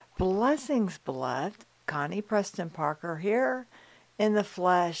Blessings, beloved. Connie Preston Parker here in the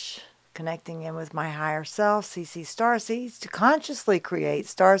flesh, connecting in with my higher self, CC Starseeds, to consciously create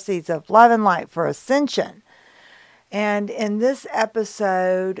starseeds of love and light for ascension. And in this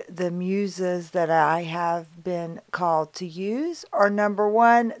episode, the muses that I have been called to use are number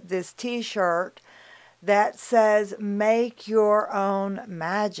one, this t-shirt that says, "Make your own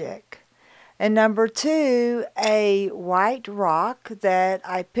magic." And number two, a white rock that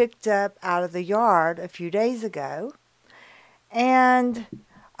I picked up out of the yard a few days ago. And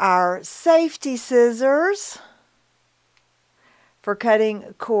our safety scissors for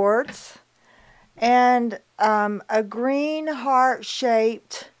cutting cords. And a green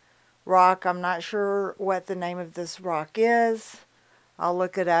heart-shaped rock. I'm not sure what the name of this rock is. I'll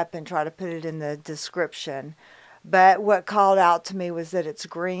look it up and try to put it in the description. But what called out to me was that it's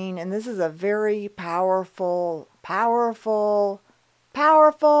green, and this is a very powerful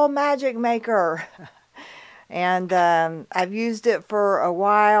magic maker. And I've used it for a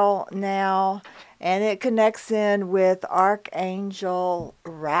while now, and it connects in with Archangel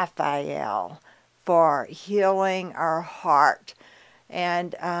Raphael for healing our heart.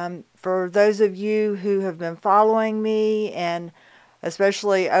 And for those of you who have been following me, and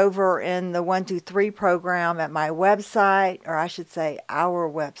especially over in the 123 program at my website, or I should say our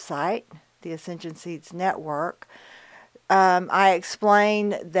website, the Ascension Seeds Network, I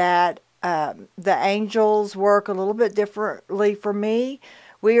explained that the angels work a little bit differently for me.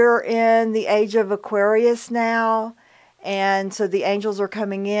 We are in the age of Aquarius now, and so the angels are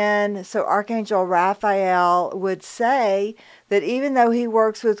coming in. So Archangel Raphael would say that even though he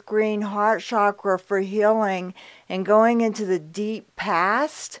works with green heart chakra for healing and going into the deep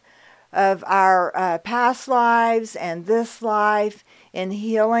past of our past lives and this life, and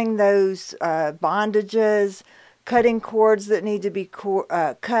healing those bondages, cutting cords that need to be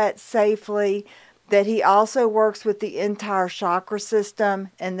cut safely, that he also works with the entire chakra system,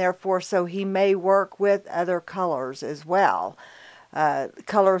 and therefore so he may work with other colors as well.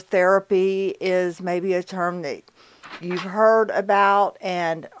 Color therapy is maybe a term that you've heard about,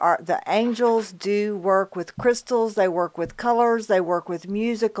 and the angels do work with crystals, they work with colors, they work with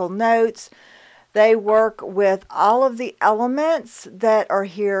musical notes, they work with all of the elements that are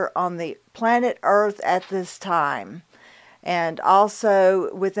here on the planet Earth at this time. And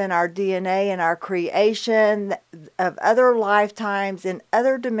also within our DNA and our creation of other lifetimes in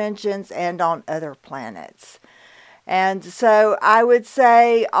other dimensions and on other planets. And so I would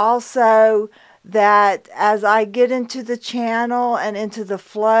say also that as I get into the channel and into the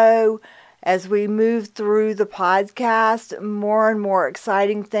flow, as we move through the podcast, more and more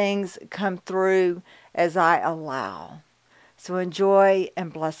exciting things come through as I allow. So enjoy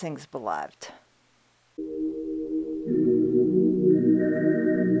and blessings, beloved.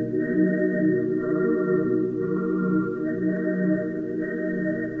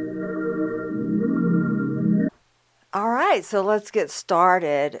 All right, so let's get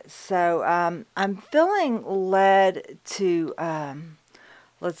started. So I'm feeling led to,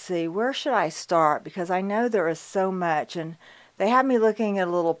 let's see, where should I start? Because I know there is so much, and they have me looking at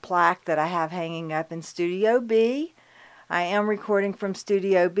a little plaque that I have hanging up in Studio B. I am recording from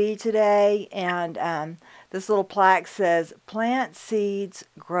Studio B today, and this little plaque says, "Plant seeds,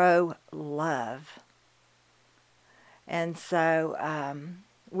 grow love." And so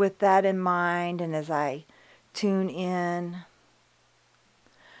with that in mind, and as I tune in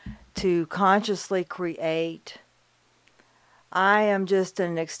to consciously create, I am just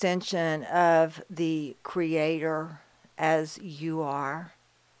an extension of the Creator as you are.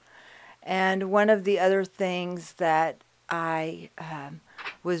 And one of the other things that I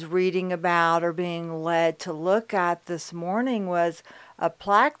was reading about or being led to look at this morning was a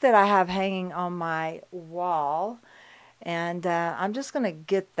plaque that I have hanging on my wall. And I'm just going to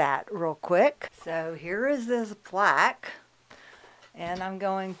get that real quick. So here is this plaque, and I'm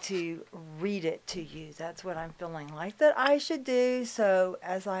going to read it to you. That's what I'm feeling like that I should do. So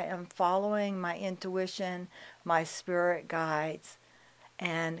as I am following my intuition, my spirit guides,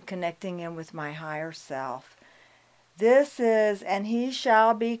 and connecting in with my higher self. This is, "And he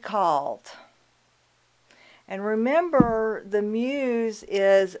shall be called." And remember, the muse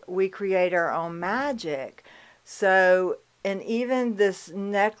is we create our own magic. So, and even this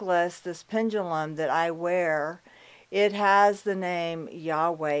necklace, this pendulum that I wear, it has the name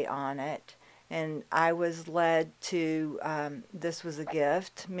Yahweh on it. And I was led to, this was a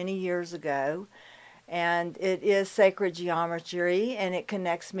gift many years ago. And it is sacred geometry, and it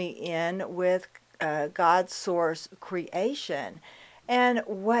connects me in with God's source creation. And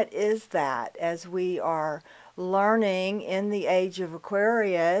what is that? As we are learning in the age of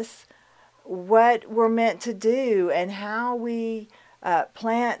Aquarius what we're meant to do and how we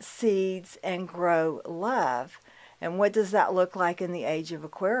plant seeds and grow love. And what does that look like in the age of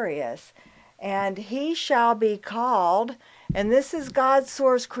Aquarius? And he shall be called, and this is God's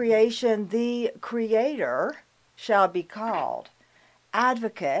source creation, the Creator shall be called.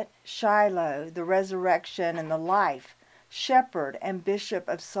 Advocate, Shiloh, the resurrection and the life, Shepherd and Bishop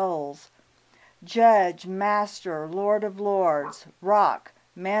of souls, Judge, Master, Lord of lords, Rock,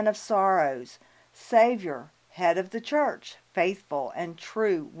 Man of sorrows, Savior, Head of the church, Faithful and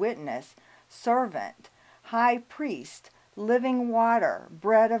true Witness, Servant, High Priest, Living water,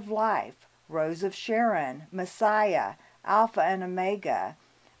 Bread of life, Rose of Sharon, Messiah, Alpha and Omega,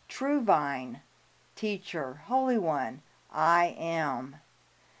 True Vine, Teacher, Holy One, I am.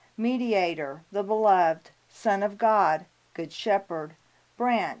 Mediator, the Beloved, Son of God, Good Shepherd,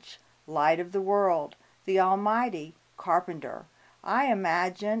 Branch, Light of the world, the Almighty, Carpenter, I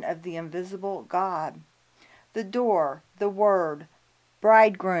imagine of the invisible God. The door, the Word,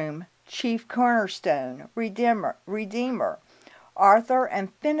 Bridegroom, Chief Cornerstone, Redeemer, Author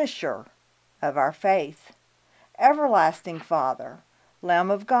and Finisher of our faith. Everlasting Father,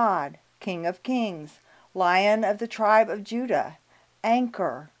 Lamb of God, King of kings, Lion of the tribe of Judah,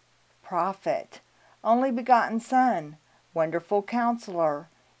 Anchor, Prophet, Only begotten Son, Wonderful Counselor,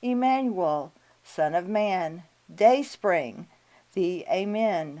 Emmanuel, Son of Man, Dayspring, the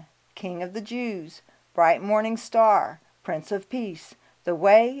Amen, King of the Jews, Bright Morning Star, Prince of Peace, the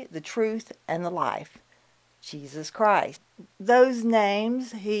Way, the Truth, and the Life, Jesus Christ. Those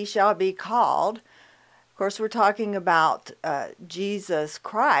names he shall be called. Of course, we're talking about Jesus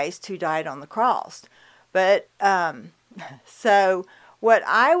Christ who died on the cross. But so what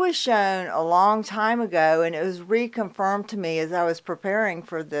I was shown a long time ago, and it was reconfirmed to me as I was preparing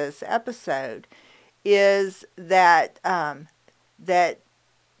for this episode, is that that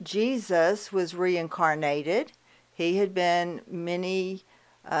Jesus was reincarnated. He had been many,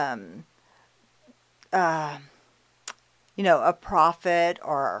 a prophet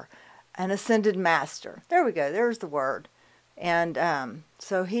or an ascended master. There we go. There's the word. And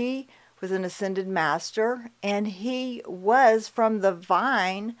so he was an ascended master, and he was from the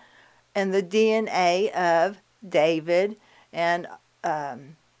vine and the DNA of David and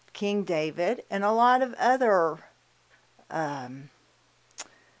King David and a lot of other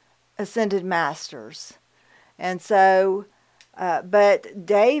ascended masters. And so, but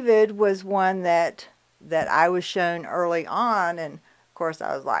David was one that I was shown early on, and of course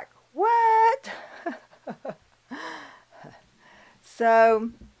I was like, what?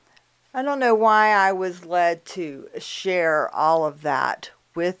 So I don't know why I was led to share all of that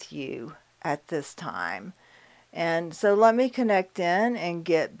with you at this time. And so let me connect in and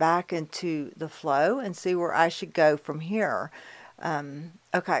get back into the flow and see where I should go from here.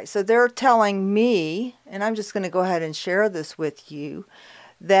 Okay, so they're telling me, and I'm just going to go ahead and share this with you,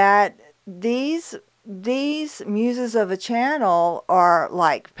 that these muses of a channel are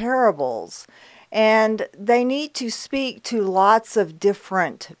like parables, and they need to speak to lots of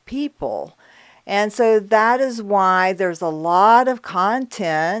different people. And so that is why there's a lot of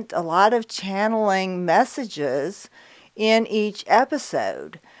content, a lot of channeling messages in each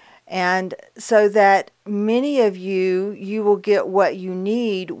episode. And so that many of you will get what you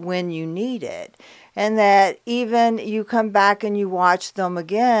need when you need it. And that even you come back and you watch them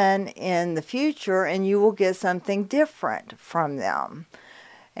again in the future and you will get something different from them.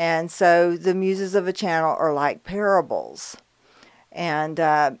 And so the muses of a channel are like parables. And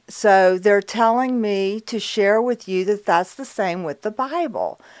so they're telling me to share with you that that's the same with the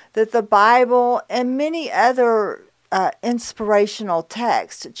Bible. That the Bible and many other inspirational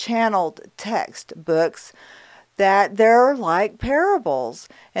text, channeled text books, that they're like parables,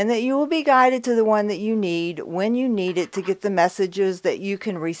 and that you will be guided to the one that you need when you need it to get the messages that you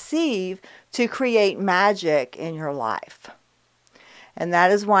can receive to create magic in your life. And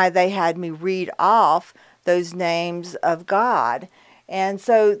that is why they had me read off those names of God. And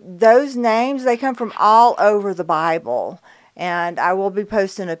so those names, they come from all over the Bible. And I will be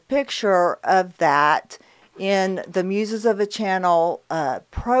posting a picture of that in the Muses of a Channel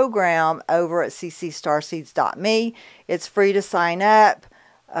program over at ccstarseeds.me. It's free to sign up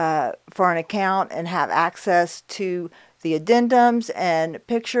for an account and have access to the addendums and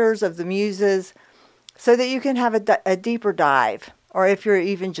pictures of the muses so that you can have a deeper dive, or if you're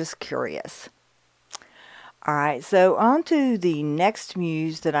even just curious. All right, so on to the next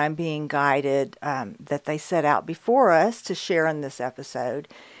muse that I'm being guided, that they set out before us to share in this episode,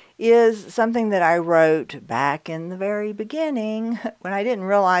 is something that I wrote back in the very beginning when I didn't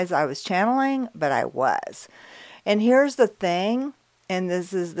realize I was channeling, but I was. And here's the thing, and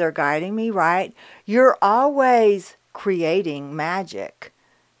this is, they're guiding me, right? You're always creating magic.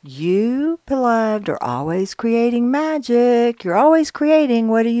 You, beloved, are always creating magic. You're always creating.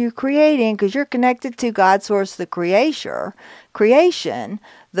 What are you creating? Because you're connected to God, Source, the creation,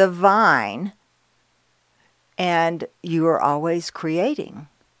 the vine, and you are always creating.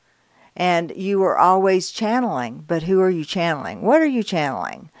 And you are always channeling. But who are you channeling? What are you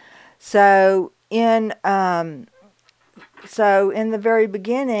channeling? So in the very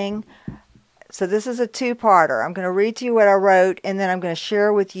beginning, so this is a two-parter. I'm going to read to you what I wrote, and then I'm going to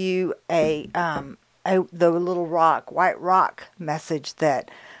share with you the little white rock message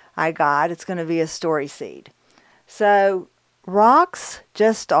that I got. It's going to be a story seed. So rocks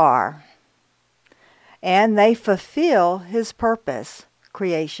just are, and they fulfill His purpose,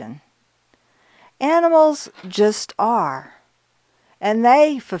 creation. Animals just are, and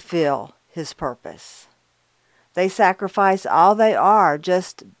they fulfill His purpose. They sacrifice all they are,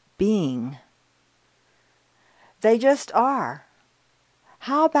 just being. They just are.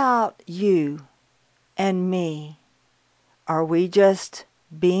 How about you and me? Are we just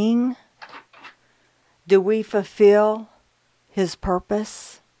being? Do we fulfill His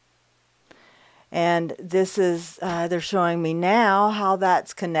purpose? And this is, they're showing me now how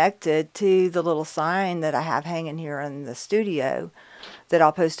that's connected to the little sign that I have hanging here in the studio that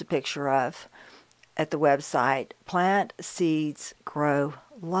I'll post a picture of at the website, Plant Seeds Grow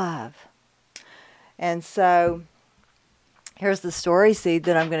Love. And so here's the story seed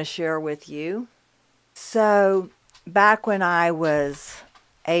that I'm going to share with you. So back when I was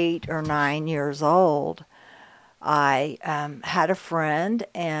 8 or 9 years old, I had a friend,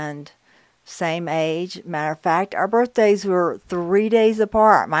 and same age. Matter of fact, our birthdays were 3 days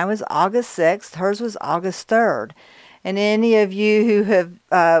apart. Mine was August 6th. Hers was August 3rd. And any of you who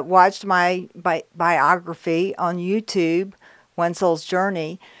have watched my biography on YouTube, One Soul's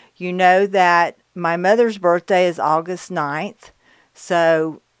Journey, you know that my mother's birthday is August 9th.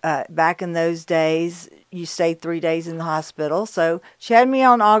 So back in those days, you stayed 3 days in the hospital. So she had me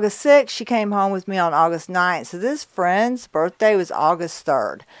on August 6th. She came home with me on August 9th. So this friend's birthday was August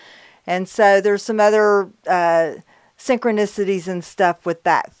 3rd. And so there's some other synchronicities and stuff with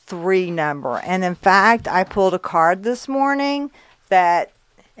that 3 number. And in fact, I pulled a card this morning that,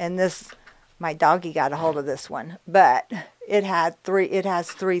 and this, my doggy got a hold of this one, but it has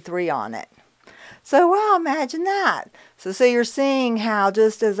 3 on it. So wow, imagine that. So you're seeing how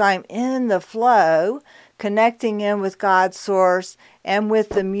just as I'm in the flow, connecting in with God's source and with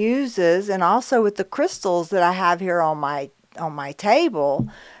the muses and also with the crystals that I have here on my table,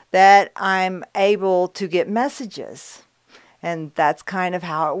 that I'm able to get messages. And that's kind of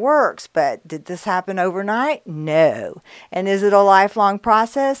how it works. But did this happen overnight? No. And is it a lifelong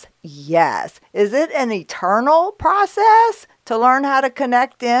process? Yes. Is it an eternal process to learn how to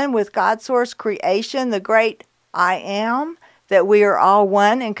connect in with God's source creation, the great I am, that we are all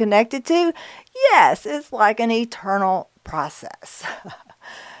one and connected to? Yes, it's like an eternal process.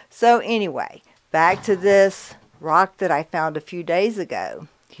 So anyway, back to this rock that I found a few days ago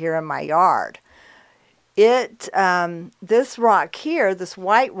here in my yard. This rock here, this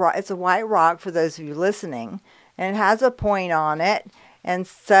white rock, it's a white rock for those of you listening, and it has a point on it. And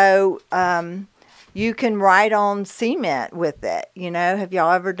so you can write on cement with it. You know, have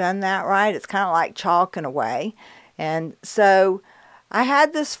y'all ever done that, right? It's kind of like chalk in a way. And so I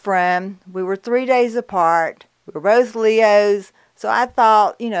had this friend. We were 3 days apart. We were both Leos. So I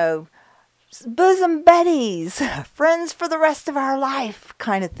thought, you know, bosom buddies, friends for the rest of our life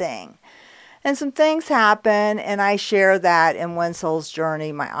kind of thing. And some things happen, and I share that in One Soul's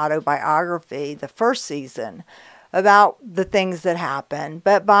Journey, my autobiography, the first season, about the things that happen.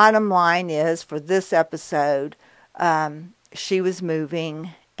 But bottom line is, for this episode, she was moving,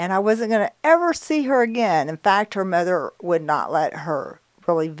 and I wasn't going to ever see her again. In fact, her mother would not let her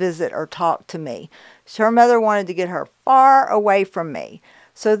really visit or talk to me. So her mother wanted to get her far away from me.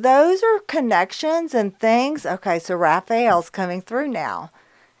 So those are connections and things. Okay, so Raphael's coming through now.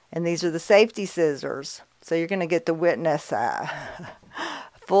 And these are the safety scissors. So you're going to get to witness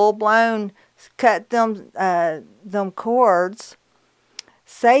full-blown cut them cords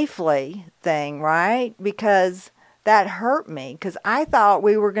safely thing, right? Because that hurt me. Because I thought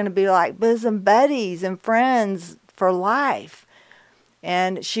we were going to be like bosom buddies and friends for life.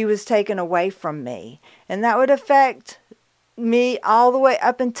 And she was taken away from me. And that would affect me all the way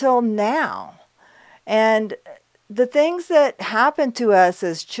up until now. And the things that happen to us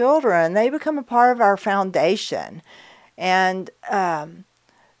as children, they become a part of our foundation. And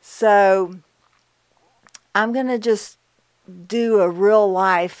so I'm going to just do a real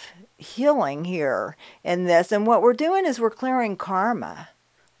life healing here in this. And what we're doing is we're clearing karma,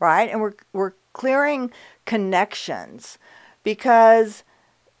 right? And we're clearing connections, because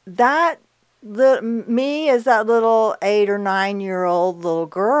that me as that little 8 or 9 year old little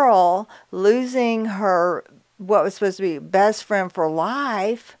girl losing her what was supposed to be best friend for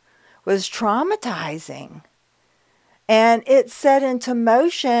life was traumatizing. And it set into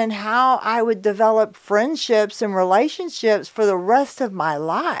motion how I would develop friendships and relationships for the rest of my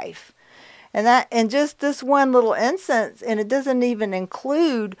life. And just this one little instance, and it doesn't even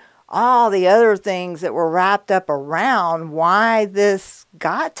include all the other things that were wrapped up around why this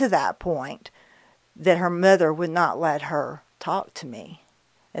got to that point, that her mother would not let her talk to me,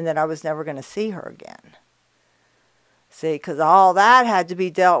 and that I was never going to see her again. See, because all that had to be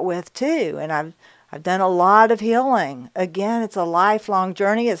dealt with too. And I've done a lot of healing. Again, it's a lifelong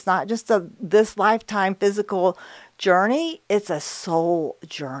journey. It's not just this lifetime physical journey. It's a soul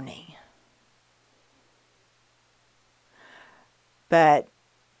journey. But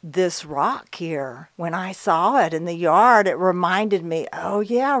this rock here, when I saw it in the yard, it reminded me, oh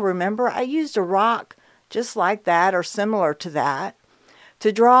yeah, remember I used a rock just like that or similar to that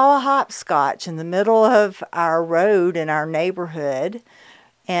to draw a hopscotch in the middle of our road in our neighborhood.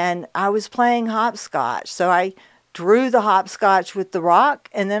 And I was playing hopscotch. So I drew the hopscotch with the rock,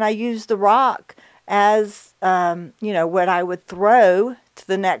 and then I used the rock as, what I would throw to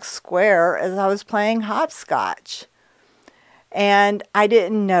the next square as I was playing hopscotch. And I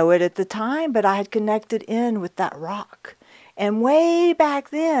didn't know it at the time, but I had connected in with that rock. And way back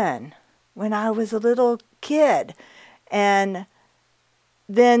then, when I was a little kid, and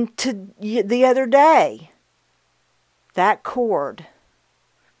then to the other day, that chord,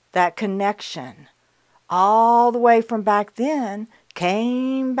 that connection, all the way from back then,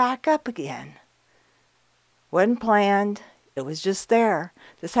 came back up again. Wasn't planned. It was just there.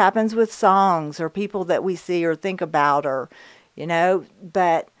 This happens with songs or people that we see or think about, or,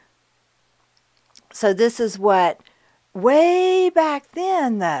 but so this is what, way back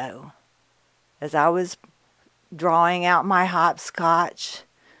then though, as I was drawing out my hopscotch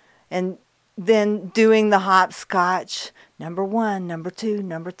and then doing the hopscotch, number 1, number 2,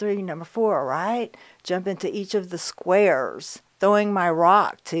 number 3, number 4, right? Jump into each of the squares, throwing my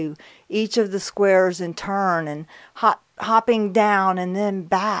rock to each of the squares in turn, and hopping down and then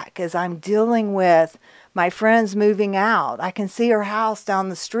back as I'm dealing with my friends moving out. I can see her house down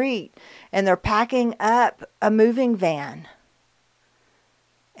the street, and they're packing up a moving van,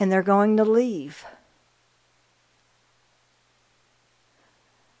 and they're going to leave.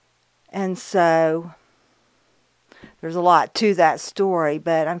 And so there's a lot to that story,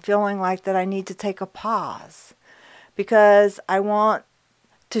 but I'm feeling like that I need to take a pause, because I want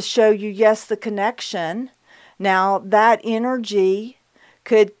to show you, yes, the connection. Now that energy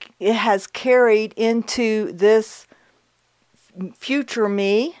it has carried into this future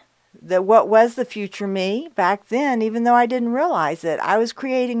me, what was the future me back then, even though I didn't realize it. I was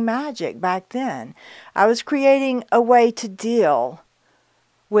creating magic back then. I was creating a way to deal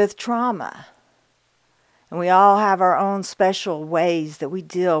with trauma. And we all have our own special ways that we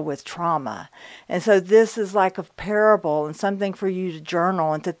deal with trauma. And so this is like a parable and something for you to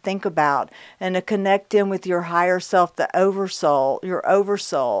journal and to think about and to connect in with your higher self, the oversoul, your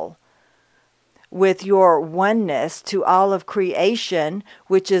oversoul, with your oneness to all of creation,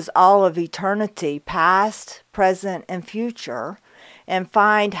 which is all of eternity, past, present, and future, and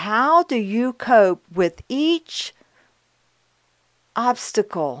find how do you cope with each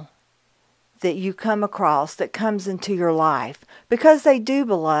obstacle that you come across that comes into your life. Because they do,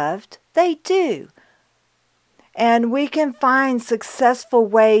 beloved. They do. And we can find successful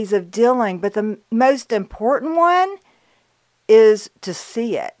ways of dealing, but the most important one is to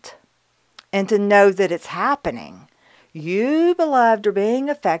see it and to know that it's happening. You, beloved, are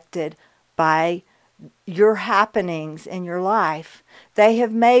being affected by your happenings in your life. They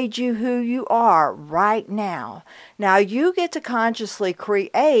have made you who you are right now. Now you get to consciously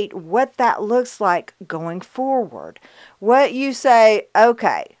create what that looks like going forward. What you say,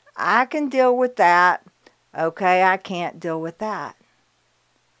 okay, I can deal with that. Okay, I can't deal with that.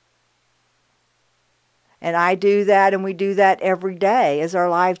 And I do that, and we do that every day as our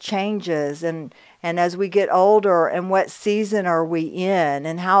life changes and as we get older, and what season are we in,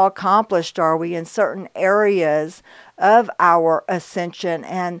 and how accomplished are we in certain areas of our ascension,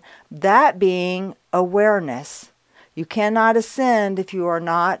 and that being awareness. You cannot ascend if you are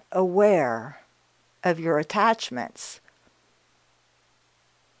not aware of your attachments.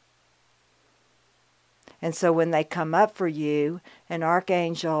 And so when they come up for you, and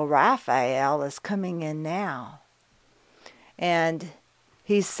Archangel Raphael is coming in now, and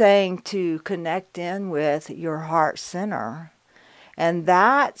He's saying to connect in with your heart center. And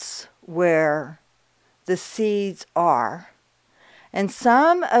that's where the seeds are. And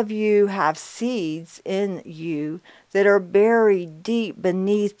some of you have seeds in you that are buried deep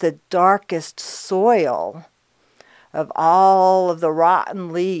beneath the darkest soil of all of the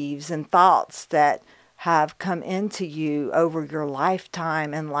rotten leaves and thoughts that have come into you over your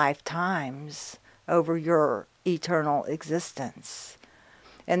lifetime and lifetimes, over your eternal existence.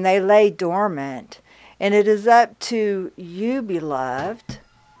 And they lay dormant. And it is up to you, beloved.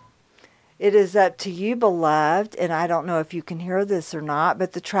 It is up to you, beloved, and I don't know if you can hear this or not,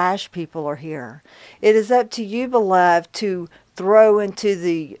 but the trash people are here. It is up to you, beloved, to throw into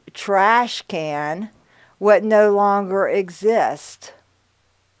the trash can what no longer exists.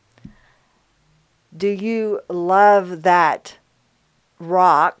 Do you love that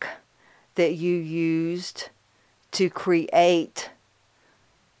rock that you used to create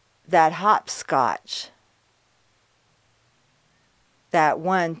that hopscotch? That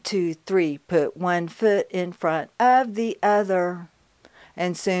 1, 2, 3, put one foot in front of the other.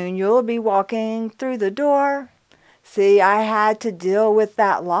 And soon you'll be walking through the door. See, I had to deal with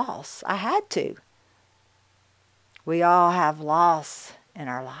that loss. I had to. We all have loss in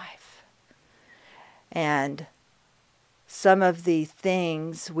our life. And some of the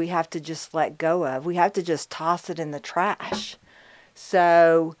things we have to just let go of. We have to just toss it in the trash.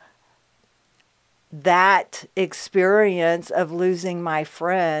 So that experience of losing my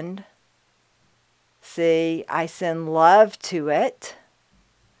friend, see, I send love to it.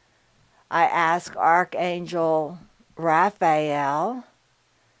 I ask Archangel Raphael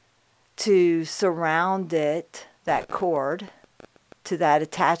to surround it, that cord, to that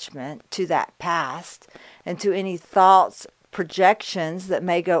attachment, to that past, and to any thoughts, projections that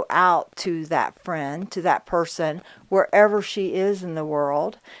may go out to that friend, to that person, wherever she is in the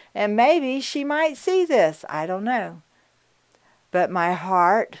world. And maybe she might see this. I don't know. But my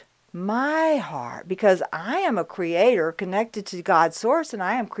heart, because I am a creator connected to God's source, and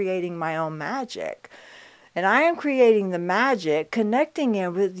I am creating my own magic. And I am creating the magic, connecting it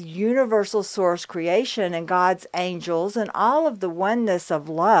with universal source creation and God's angels and all of the oneness of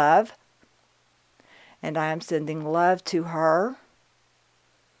love. And I am sending love to her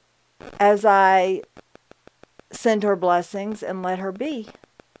as I send her blessings and let her be.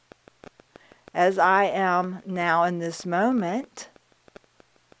 As I am now in this moment,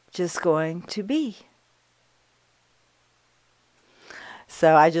 just going to be.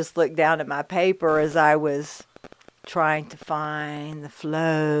 So I just looked down at my paper as I was trying to find the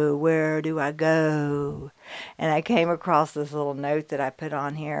flow. Where do I go? And I came across this little note that I put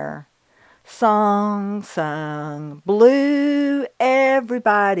on here. Song sung blue,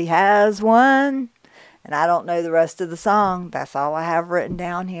 everybody has one. And I don't know the rest of the song. That's all I have written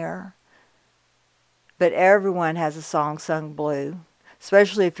down here. But everyone has a song sung blue,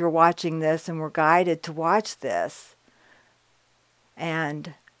 especially if you're watching this and we're guided to watch this.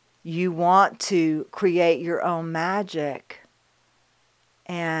 And you want to create your own magic.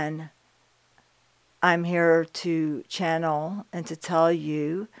 And I'm here to channel and to tell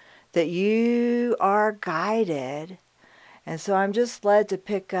you that you are guided. And so I'm just led to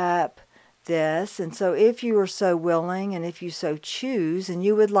pick up this. And so if you are so willing and if you so choose and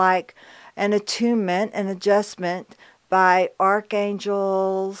you would like an attunement, an adjustment by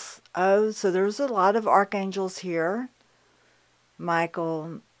archangels. Oh, so there's a lot of archangels here.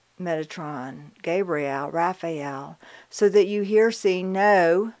 Michael, Metatron, Gabriel, Raphael. So that you hear, see,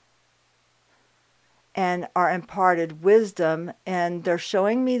 know, and are imparted wisdom, and they're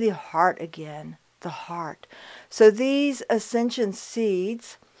showing me the heart again, the heart. So these ascension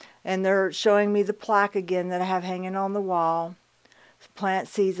seeds, and they're showing me the plaque again that I have hanging on the wall, plant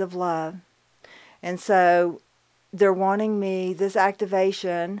seeds of love. And so they're wanting me, this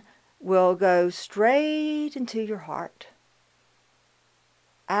activation will go straight into your heart.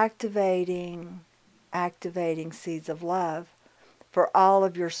 Activating seeds of love for all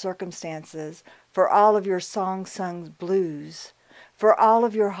of your circumstances, for all of your song-sung blues, for all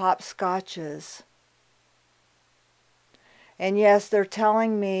of your hopscotches. And yes, they're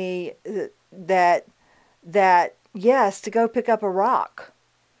telling me that yes, to go pick up a rock.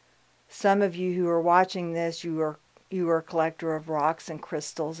 Some of you who are watching this, you are a collector of rocks and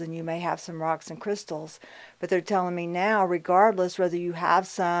crystals, and you may have some rocks and crystals. But they're telling me now, regardless whether you have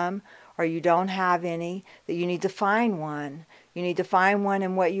some or you don't have any, that you need to find one. You need to find one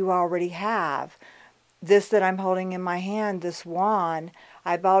in what you already have. This that I'm holding in my hand, this wand,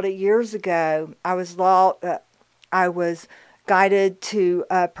 I bought it years ago. I was guided to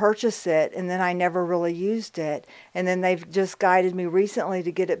purchase it, and then I never really used it. And then they've just guided me recently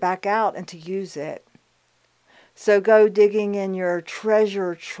to get it back out and to use it. So go digging in your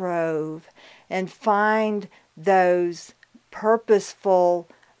treasure trove and find those purposeful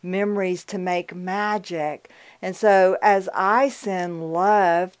memories to make magic. And so as I send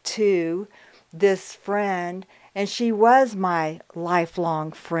love to this friend, and she was my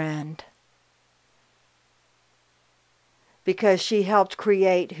lifelong friend because she helped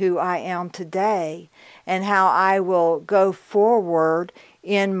create who I am today and how I will go forward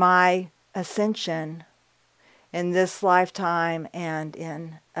in my ascension in this lifetime and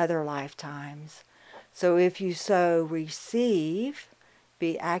in other lifetimes. So if you so receive,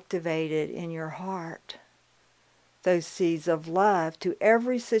 be activated in your heart those seeds of love to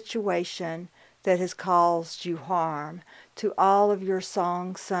every situation that has caused you harm, to all of your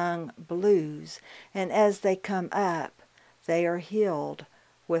song-sung blues. And as they come up, they are healed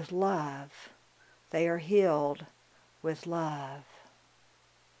with love. They are healed with love.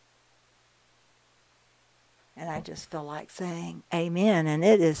 And I just feel like saying amen, and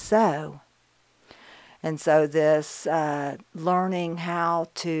it is so. And so this learning how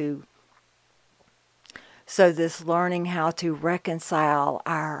to reconcile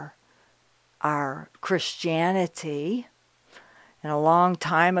our Christianity. And a long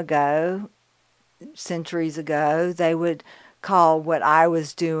time ago, centuries ago, they would call what I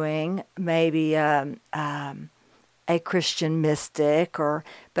was doing maybe a Christian mystic,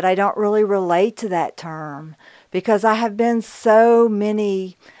 but I don't really relate to that term because I have been so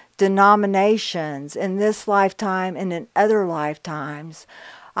many denominations in this lifetime and in other lifetimes.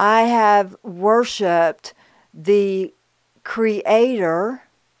 I have worshipped the Creator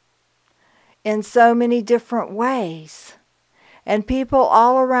in so many different ways. And people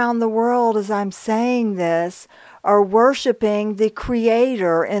all around the world, as I'm saying this, are worshiping the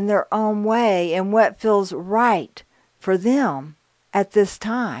Creator in their own way and what feels right for them at this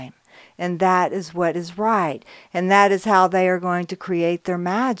time. And that is what is right. And that is how they are going to create their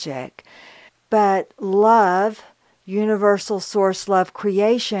magic. But love, universal source love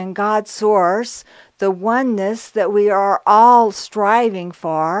creation, God source, the oneness that we are all striving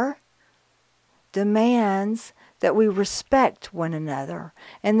for, demands that we respect one another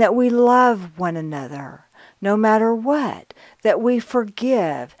and that we love one another no matter what, that we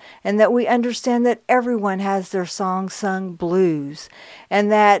forgive, and that we understand that everyone has their song-sung blues,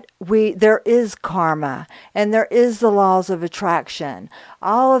 and that there is karma, and there is the laws of attraction.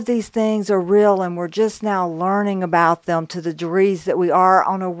 All of these things are real, and we're just now learning about them to the degrees that we are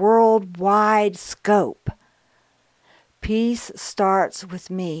on a worldwide scope. Peace starts with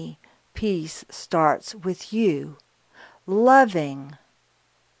me. Peace starts with you. Loving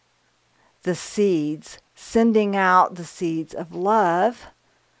the seeds, sending out the seeds of love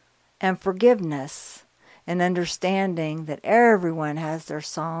and forgiveness, and understanding that everyone has their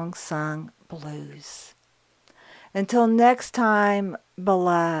song-sung blues. Until next time,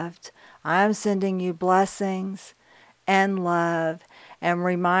 beloved, I'm sending you blessings and love and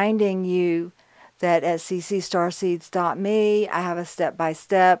reminding you that at ccstarseeds.me, I have a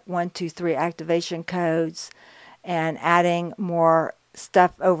step-by-step 1, 2, 3 activation codes and adding more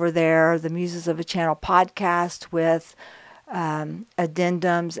stuff over there, the Muses of a Channel podcast with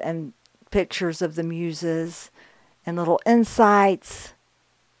addendums and pictures of the muses and little insights.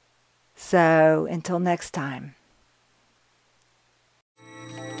 So until next time.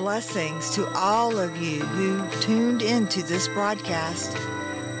 Blessings to all of you who tuned into this broadcast.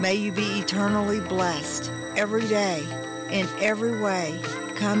 May you be eternally blessed every day, in every way,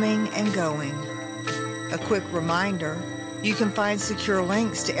 coming and going. A quick reminder, you can find secure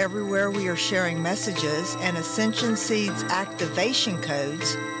links to everywhere we are sharing messages and Ascension Seeds activation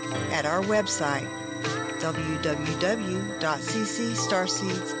codes at our website,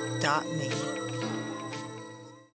 www.ccstarseeds.me.